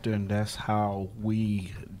too often, that's how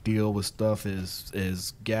we deal with stuff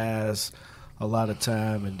as guys a lot of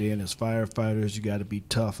time, and then as firefighters, you got to be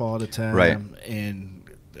tough all the time. Right. And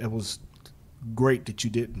it was great that you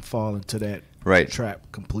didn't fall into that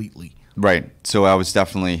trap completely. Right. So I was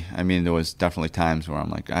definitely, there was definitely times where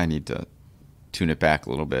I'm like, I need to tune it back a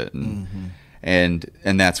little bit. And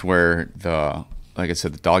that's where like I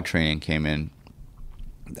said, the dog training came in.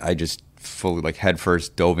 I just fully, like, head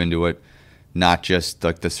first dove into it, not just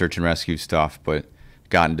like the search and rescue stuff, but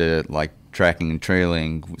got into like tracking and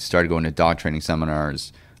trailing, started going to dog training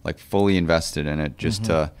seminars, like fully invested in it just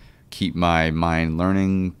to keep my mind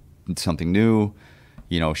learning something new.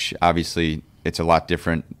 Obviously it's a lot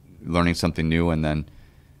different learning something new and then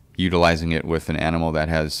utilizing it with an animal that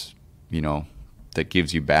has, that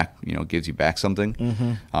gives you back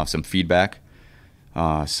something, some feedback.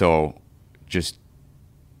 So just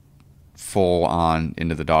full on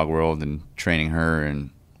into the dog world and training her,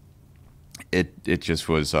 and it just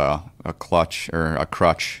was a crutch,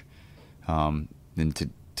 and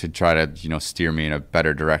to try to steer me in a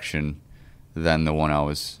better direction than the one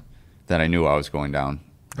that I knew I was going down.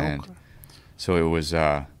 And so it was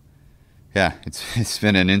it's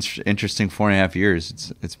been an interesting 4.5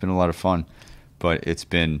 years. It's been a lot of fun, but it's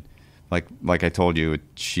been like I told you,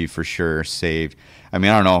 she for sure saved. I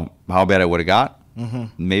don't know how bad I would have got.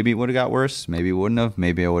 Maybe it would have got worse. Maybe it wouldn't have.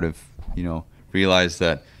 Maybe I would have, realized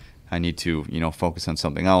that I need to, focus on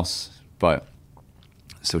something else. But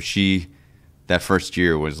so that first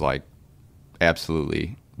year was like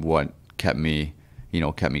absolutely what kept me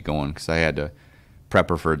going, because I had to prep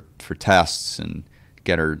her for tests and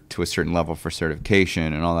get her to a certain level for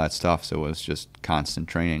certification and all that stuff. So it was just constant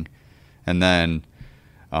training. And then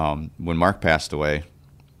when Mark passed away,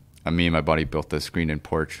 me and my buddy built the screened-in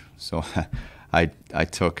porch. So I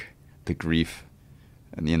took the grief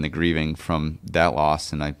and the grieving from that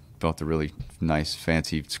loss, and I built a really nice,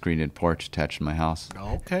 fancy screened-in porch attached to my house.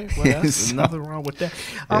 Okay, well, that's nothing wrong with that.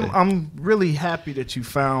 I'm really happy that you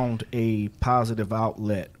found a positive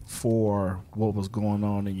outlet for what was going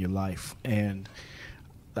on in your life, and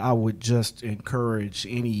I would just encourage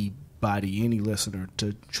anybody, any listener,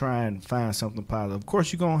 to try and find something positive. Of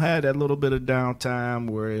course, you're going to have that little bit of downtime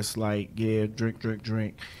where it's like, drink.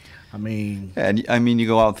 And you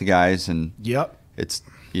go out with the guys, and it's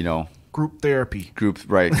group therapy. Group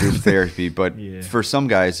therapy. But for some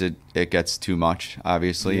guys, it gets too much,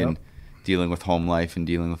 obviously, and dealing with home life and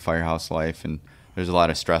dealing with firehouse life, and there's a lot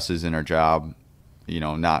of stresses in our job.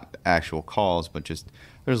 Not actual calls, but just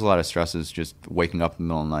there's a lot of stresses. Just waking up in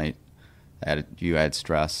the middle of the night, you had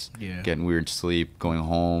stress, getting weird sleep, going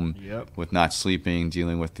home with not sleeping,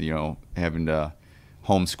 dealing with having to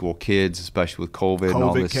homeschool kids, especially with COVID and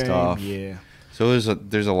all this stuff. Yeah. So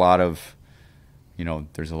there's a lot of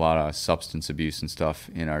substance abuse and stuff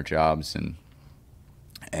in our jobs,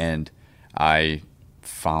 and I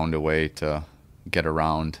found a way to get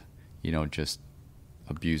around, just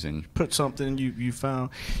abusing. Put something you found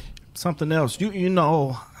something else.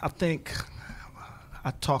 I think I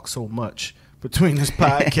talk so much between this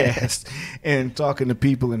podcast and talking to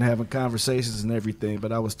people and having conversations and everything.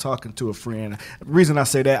 But I was talking to a friend. The reason I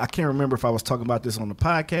say that, I can't remember if I was talking about this on the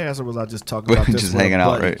podcast or was I just talking about this just hanging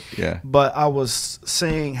out, right? Yeah. But I was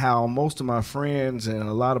saying how most of my friends and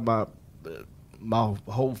a lot of my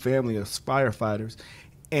whole family are firefighters,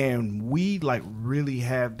 and we like really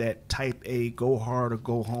have that type A, go hard or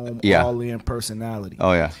go home, all in personality.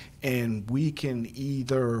 Oh yeah. And we can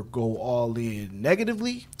either go all in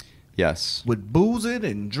negatively. Yes. With boozing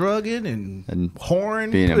and drugging and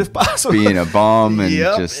whoring, if possible. Being a bum and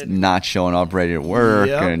just not showing up ready to work.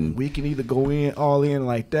 And we can either go all in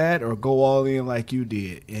like that or go all in like you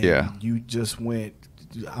did. And you just went.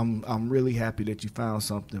 I'm really happy that you found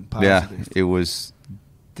something positive. Yeah, it was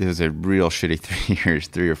a real shitty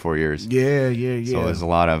 3 or 4 years. Yeah. So there's a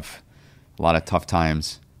lot of tough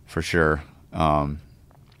times for sure.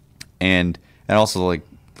 And also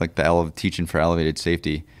like the teaching for elevated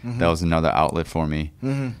safety, that was another outlet for me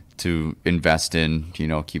to invest in,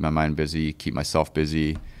 keep my mind busy, keep myself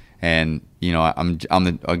busy. And, I'm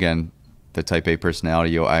the type A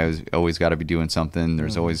personality. I always got to be doing something.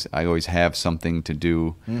 I always have something to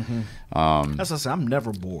do. As I said, I'm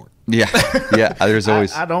never bored. Yeah. There's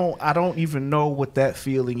always, I don't even know what that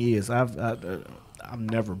feeling is. I'm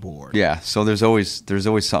never bored. Yeah. So there's always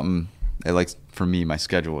something. Like for me, my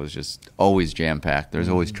schedule is just always jam packed. There's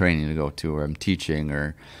always training to go to, or I'm teaching,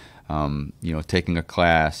 or taking a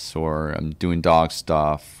class, or I'm doing dog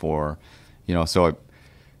stuff, or So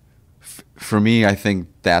for me, I think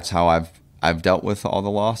that's how I've dealt with all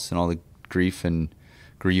the loss and all the grief and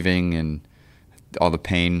grieving and all the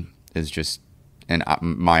pain is just, and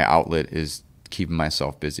my outlet is keeping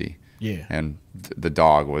myself busy. Yeah. And the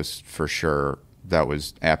dog was for sure, that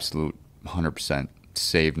was absolute 100%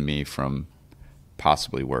 saved me from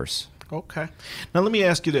possibly worse. Okay. Now let me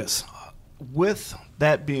ask you this. With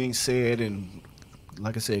that being said, and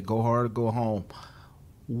like I said, go hard or go home,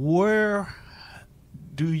 where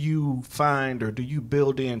do you find or do you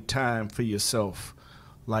build in time for yourself,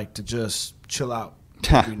 like to just chill out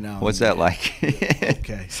every now and What's then? that like?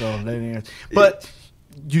 Okay, so but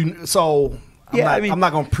I'm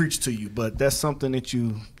not gonna preach to you, but that's something that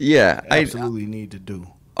you absolutely need to do.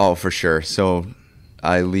 Oh, for sure. So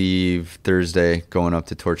I leave Thursday going up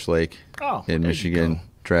to Torch Lake in Michigan,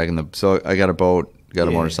 dragging so I got a boat, got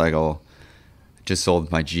a motorcycle, just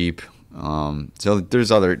sold my Jeep. So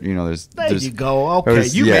there's other, There you go. Okay,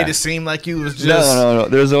 you made it seem like you was just no.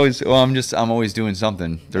 There's always I'm always doing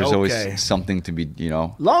something. There's always something to be,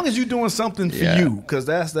 Long as you're doing something for you, because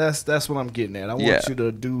that's what I'm getting at. I want you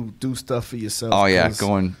to do stuff for yourself. Oh yeah,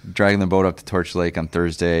 dragging the boat up to Torch Lake on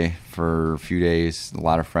Thursday for a few days. A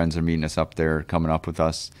lot of friends are meeting us up there, coming up with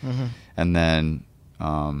us, and then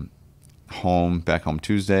back home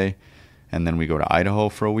Tuesday, and then we go to Idaho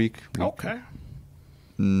for a week. Okay.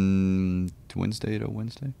 Wednesday to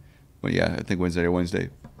Wednesday. Well, yeah, I think Wednesday to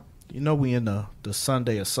Wednesday. We in the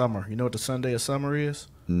Sunday of summer. You know what the Sunday of summer is?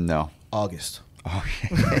 No. August. Oh,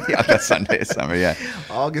 yeah, that's Sunday of summer, yeah.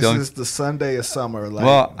 August is the Sunday of summer.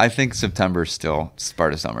 Well, I think September is still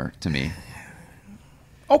part of summer to me.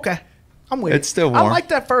 Okay. I'm with it. It's still warm. I like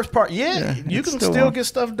that first part. Yeah, you can still warm. get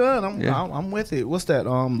stuff done. I'm with it. What's that?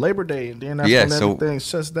 Labor Day, and then that's when everything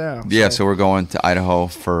shuts down. Yeah, so we're going to Idaho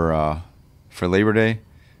for Labor Day.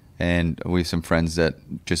 And we have some friends that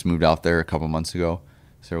just moved out there a couple months ago.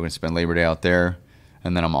 So we're going to spend Labor Day out there.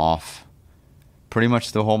 And then I'm off pretty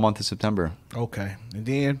much the whole month of September. Okay. And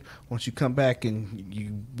then once you come back and you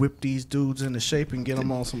whip these dudes into shape and get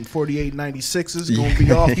them on some 4896s, it's going to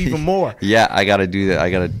be off even more. Yeah, I got to do that.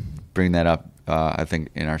 I got to bring that up, I think,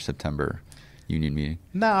 in our September union meeting.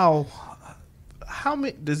 Now, how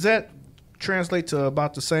many does that translate to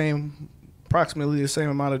about approximately the same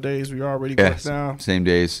amount of days we already worked now? Same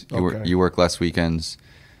days. You work less weekends.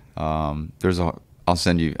 I'll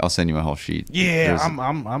send you my whole sheet. Yeah,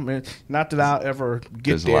 I'm in, not that I'll ever get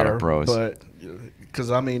there's there. A lot of pros. But because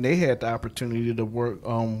they had the opportunity to work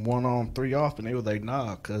 1 on 3 off, and they were like,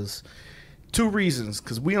 nah, because 2 reasons: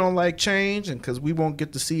 because we don't like change, and because we won't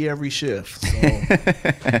get to see every shift.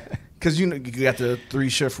 Because you got the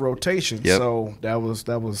 3-shift rotation, so that was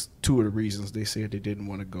 2 of the reasons they said they didn't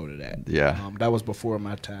want to go to that. Yeah, that was before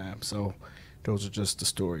my time, so those are just the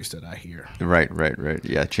stories that I hear. Right.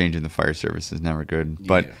 Yeah, changing the fire service is never good.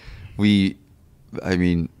 But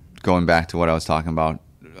going back to what I was talking about,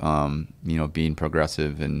 being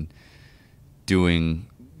progressive and doing,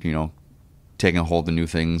 taking a hold of new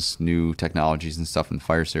things, new technologies and stuff in the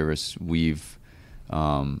fire service, we've,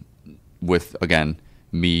 with, again,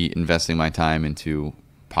 me investing my time into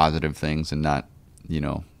positive things and not,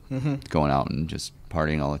 going out and just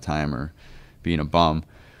partying all the time or being a bum.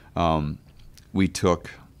 We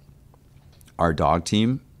took our dog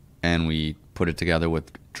team and we put it together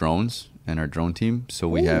with drones and our drone team. So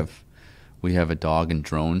we have a dog and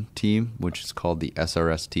drone team, which is called the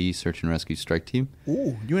SRST, Search and Rescue Strike Team.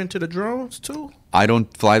 Ooh, you into the drones too? I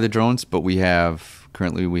don't fly the drones, but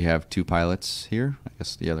currently we have 2 pilots here. I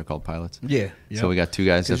guess they're called pilots. Yeah. So we got 2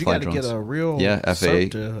 guys that fly drones. You got to get a real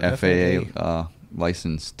FAA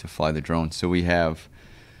license to fly the drone. So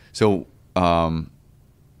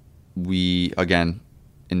we again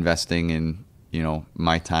investing in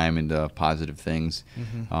my time into positive things.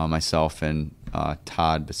 Myself and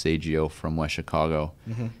Todd Basagio from West Chicago.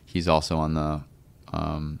 He's also on the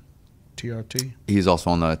TRT. He's also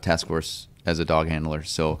on the task force as a dog handler.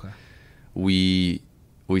 So we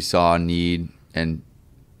saw a need, and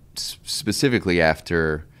specifically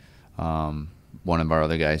after one of our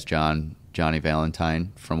other guys, Johnny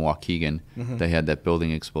Valentine from Waukegan, they had that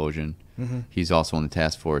building explosion. He's also on the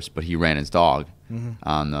task force, but he ran his dog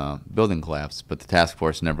on the building collapse. But the task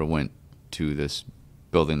force never went to this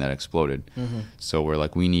building that exploded. So we're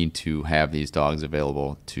like, we need to have these dogs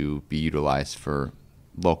available to be utilized for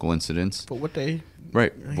local incidents. But what they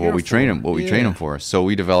we train them for. So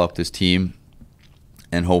we developed this team,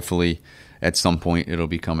 and hopefully at some point it'll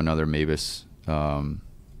become another Mavis,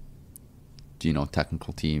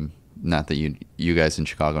 technical team. Not that you guys in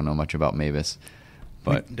Chicago know much about Mavis,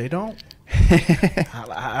 but they don't.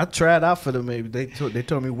 I tried out for them. Maybe they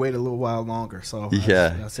told me wait a little while longer. So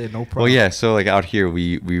I said no problem. Well, yeah. So like out here,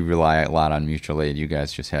 we rely a lot on mutual aid. You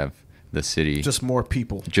guys just have the city. Just more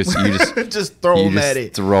people. Just just throw them at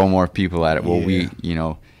it. Throw more people at it. Well, we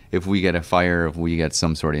if we get a fire, if we get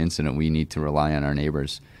some sort of incident, we need to rely on our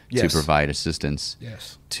neighbors to provide assistance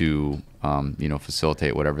to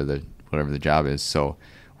facilitate whatever the job is. So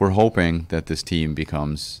we're hoping that this team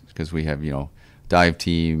becomes, because we have dive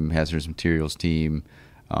team, hazardous materials team,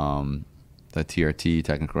 the TRT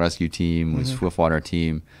technical rescue team, with Swiftwater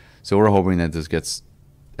team. So we're hoping that this gets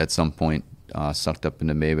at some point sucked up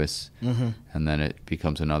into MABUS, and then it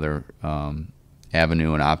becomes another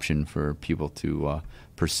avenue and option for people to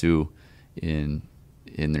pursue in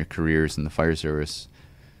their careers in the fire service.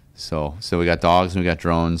 So we got dogs and we got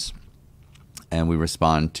drones, and we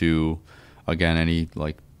respond to, again, any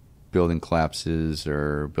like building collapses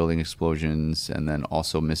or building explosions, and then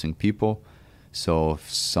also missing people. So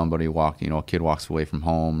if somebody a kid walks away from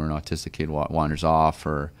home, or an autistic kid wanders off,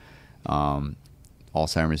 or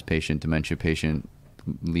Alzheimer's patient, dementia patient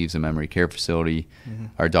leaves a memory care facility,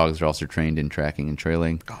 our dogs are also trained in tracking and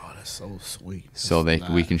trailing. Oh, that's so sweet. So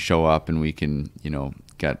we can show up and we can,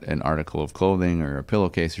 get an article of clothing or a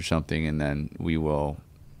pillowcase or something, and then we will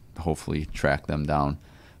hopefully track them down.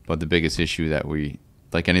 But the biggest issue that we,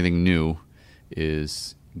 like anything new,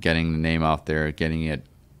 is getting the name out there, getting it,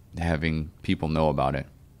 having people know about it.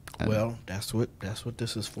 Well, that's what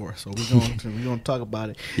this is for. So we're gonna talk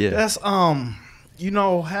about it. Yeah. That's having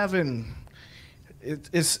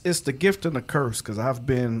it's the gift and the curse, because I've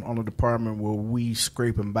been on a department where we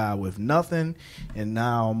scraping by with nothing, and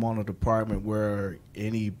now I'm on a department where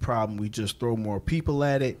any problem we just throw more people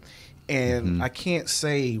at it, and I can't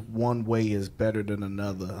say one way is better than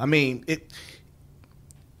another. I mean,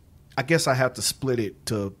 I guess I have to split it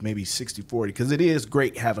to maybe 60-40, because it is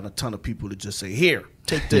great having a ton of people to just say, here,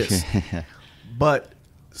 take this. But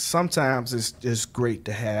sometimes it's great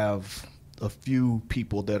to have a few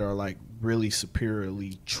people that are like really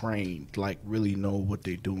superiorly trained, like really know what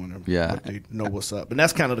they're doing, or what they know what's up. And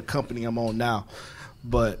that's kind of the company I'm on now,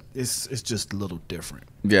 but it's just a little different.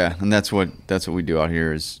 Yeah, and that's what we do out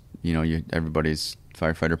here is, everybody's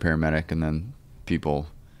firefighter, paramedic, and then people,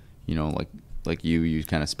 like you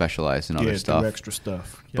kind of specialize in other stuff. Do extra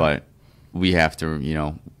stuff. Yep. But we have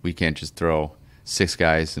to, we can't just throw 6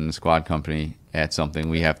 guys in the squad company at something.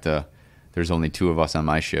 We have to, there's only 2 of us on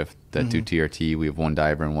my shift that do TRT. We have 1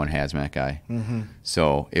 diver and 1 hazmat guy.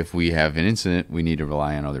 So if we have an incident, we need to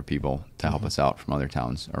rely on other people to help us out from other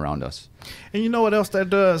towns around us. And you know what else that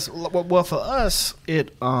does? Well, for us,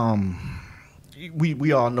 it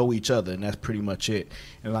we all know each other, and that's pretty much it.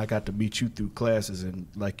 And I got to meet you through classes and,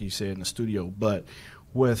 like you said, in the studio. But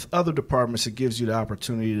with other departments, it gives you the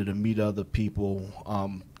opportunity to meet other people,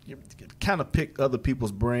 you kind of pick other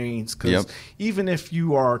people's brains, because even if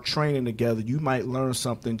you are training together, you might learn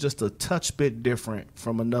something just a touch bit different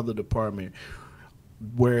from another department,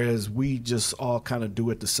 whereas we just all kind of do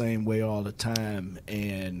it the same way all the time.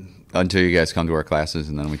 And until you guys come to our classes,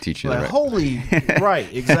 and then we teach you right,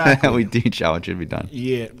 exactly. We teach how it should be done.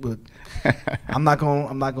 Yeah, but I'm not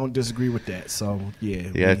gonna disagree with that. So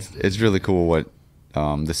it's really cool what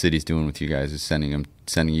the city's doing with you guys, is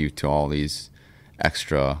sending you to all these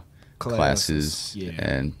extra classes,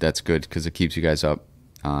 and that's good, because it keeps you guys up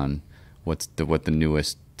on what the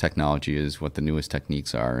newest technology is, what the newest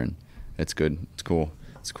techniques are, and it's good. It's cool.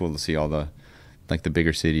 It's cool to see all the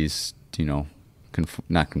bigger cities,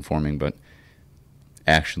 not conforming, but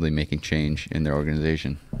actually making change in their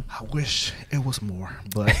organization. I wish it was more,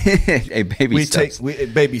 but hey, baby steps.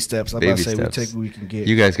 Baby steps. We take what we can get.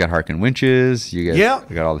 You guys got Harkin winches. You guys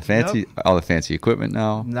got all the fancy equipment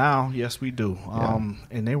now. Now, yes, we do.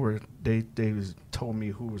 And they told me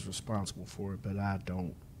who was responsible for it, but I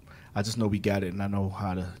don't. I just know we got it, and I know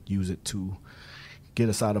how to use it to get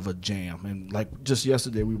us out of a jam. And like just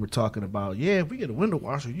yesterday, we were talking about, if we get a window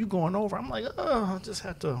washer, you going over? I'm like, I just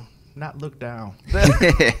have to not look down.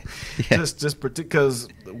 just because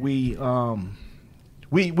we go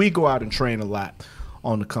out and train a lot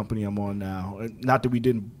on the company I'm on now. Not that we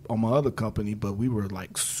didn't on my other company, but we were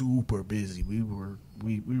like super busy. We were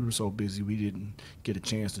so busy we didn't get a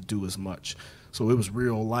chance to do as much. So it was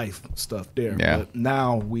real life stuff there. Yeah. But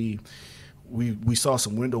now we saw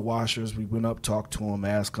some window washers. We went up, talked to them,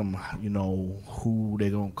 asked them, who they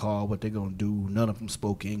gonna call, what they gonna do. None of them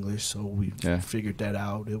spoke English, so we figured that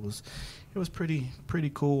out. It was pretty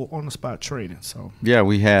cool on the spot training. So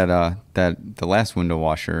we had the last window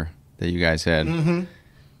washer that you guys had.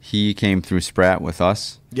 He came through Spratt with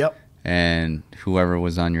us. Yep. And whoever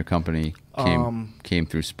was on your company came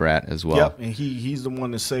through Spratt as well. Yep. And he's the one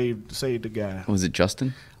that saved the guy. Was it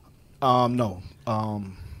Justin? No.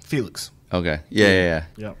 Felix. Okay. Yeah.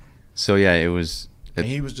 Yep. So it was. And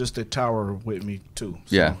he was just at Tower with me too.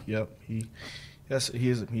 So, yeah. Yep.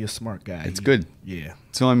 He's a smart guy. It's good. Yeah.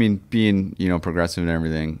 So I mean, being progressive and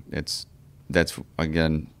everything, that's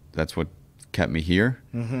what kept me here.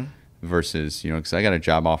 Mm-hmm. Versus because I got a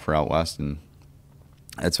job offer out west, and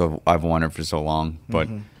that's what I've wanted for so long. But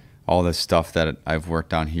all this stuff that I've worked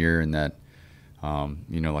down here, and that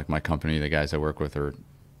like my company, the guys I work with are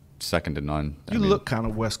second to none. You look kind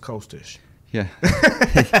of West Coastish. Yeah.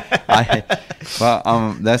 That's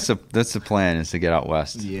the plan, is to get out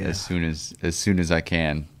west as soon as I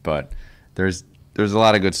can. But there's a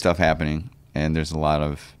lot of good stuff happening, and there's a lot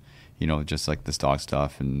of just like this dog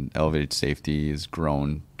stuff, and elevated safety has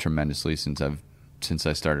grown tremendously since I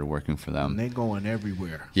started working for them. And they're going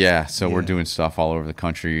everywhere. Yeah, so we're doing stuff all over the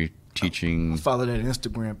country, teaching. I follow that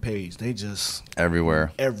Instagram page. They just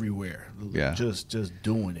everywhere. Yeah, just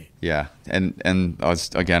doing it. Yeah, and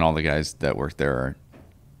again, all the guys that work there are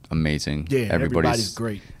amazing. Yeah, everybody's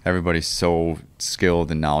great. Everybody's so skilled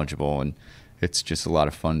and knowledgeable, and it's just a lot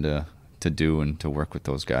of fun to do and to work with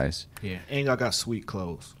those guys. Yeah, and y'all got sweet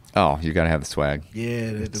clothes. Oh, you gotta have the swag.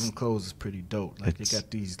 Yeah, them clothes is pretty dope. Like they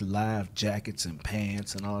got these live jackets and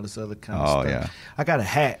pants and all this other kind of stuff. Yeah, I got a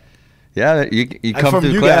hat. Yeah, you come to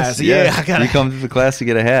the class. Guys. Yeah, I got. You come to the class to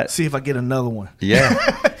get a hat. See if I get another one. Yeah.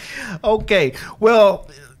 Okay. Well,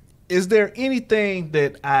 is there anything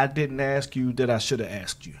that I didn't ask you that I should have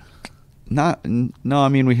asked you? No. I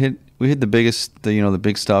mean, we hit the biggest, the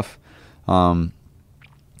big stuff.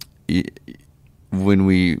 When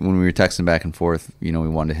we were texting back and forth, we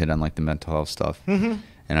wanted to hit on like the mental health stuff, and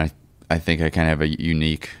I think I kind of have a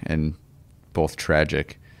unique and both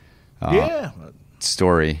tragic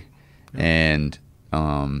story, and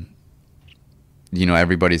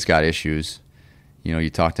everybody's got issues. You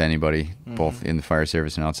talk to anybody, both in the fire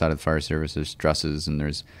service and outside of the fire service, there's stresses and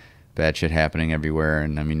there's bad shit happening everywhere.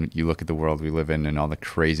 And I mean, you look at the world we live in and all the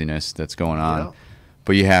craziness that's going on,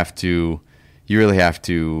 but you really have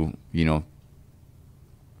to,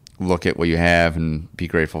 look at what you have and be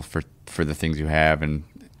grateful for the things you have, and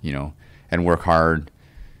and work hard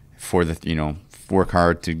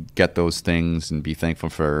to get those things, and be thankful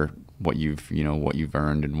for what you've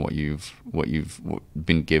earned and what you've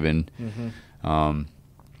been given. I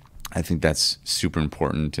think that's super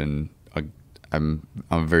important, and I'm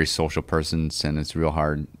a very social person, and it's real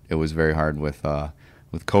hard. It was very hard with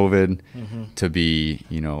COVID to be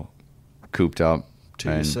cooped up to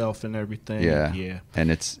yourself and everything. Yeah.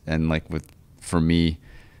 And for me,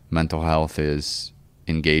 mental health is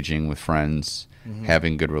engaging with friends,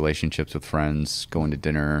 having good relationships with friends, going to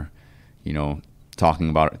dinner, talking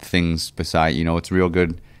about things beside, it's real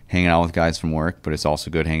good hanging out with guys from work, but it's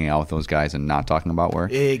also good hanging out with those guys and not talking about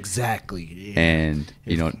work. Exactly. Yeah. And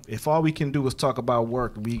if all we can do is talk about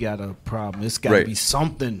work, we got a problem. It's got to be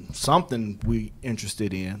something we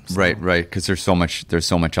interested in. So. Right. Because there's so much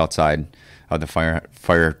outside of the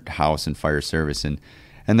firehouse and fire service, and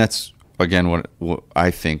that's again what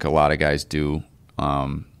I think a lot of guys do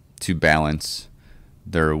to balance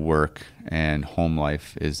their work and home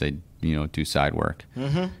life is they do side work,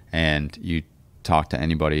 and you talk to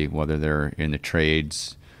anybody, whether they're in the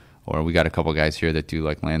trades, or we got a couple guys here that do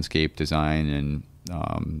like landscape design and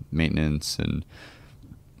maintenance and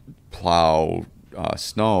plow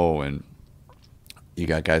snow, and you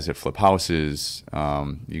got guys that flip houses.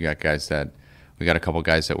 We got a couple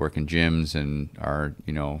guys that work in gyms and are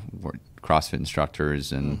CrossFit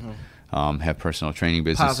instructors and have personal training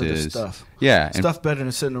businesses. Positive stuff. Yeah, stuff better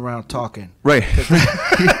than sitting around talking. Right.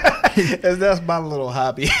 That's my little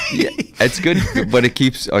hobby. Yeah, it's good, but it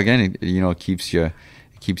keeps it keeps you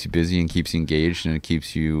busy and keeps you engaged, and it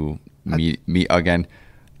keeps you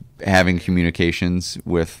having communications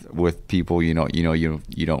with people you don't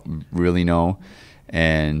really know,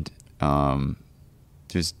 and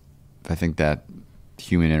just I think that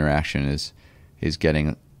human interaction is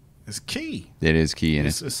getting. It's key. It is key, and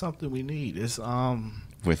it's something we need. It's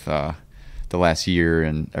with the last year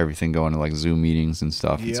and everything going to like Zoom meetings and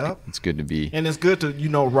stuff. Yep. It's good to be. And it's good to,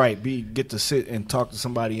 get to sit and talk to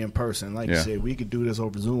somebody in person. Like you said, we could do this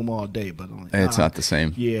over Zoom all day, but it's not the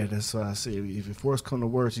same. Yeah, that's why I say if worse come to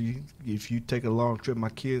worse, if you take a long trip, my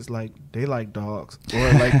kids they like dogs,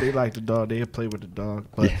 or they like the dog, they'll play with the dog.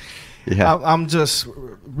 But I'm just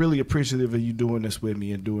really appreciative of you doing this with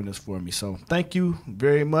me and doing this for me. So thank you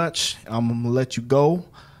very much. I'm gonna let you go,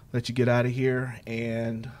 let you get out of here,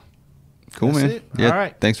 and. Cool, man. It. Yeah, all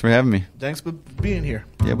right. Thanks for having me. Thanks for being here.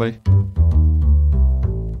 Yeah, buddy.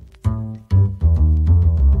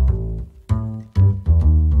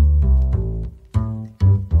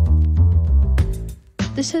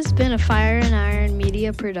 This has been a Fire and Iron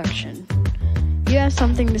Media production. You have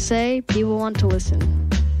something to say, people want to listen.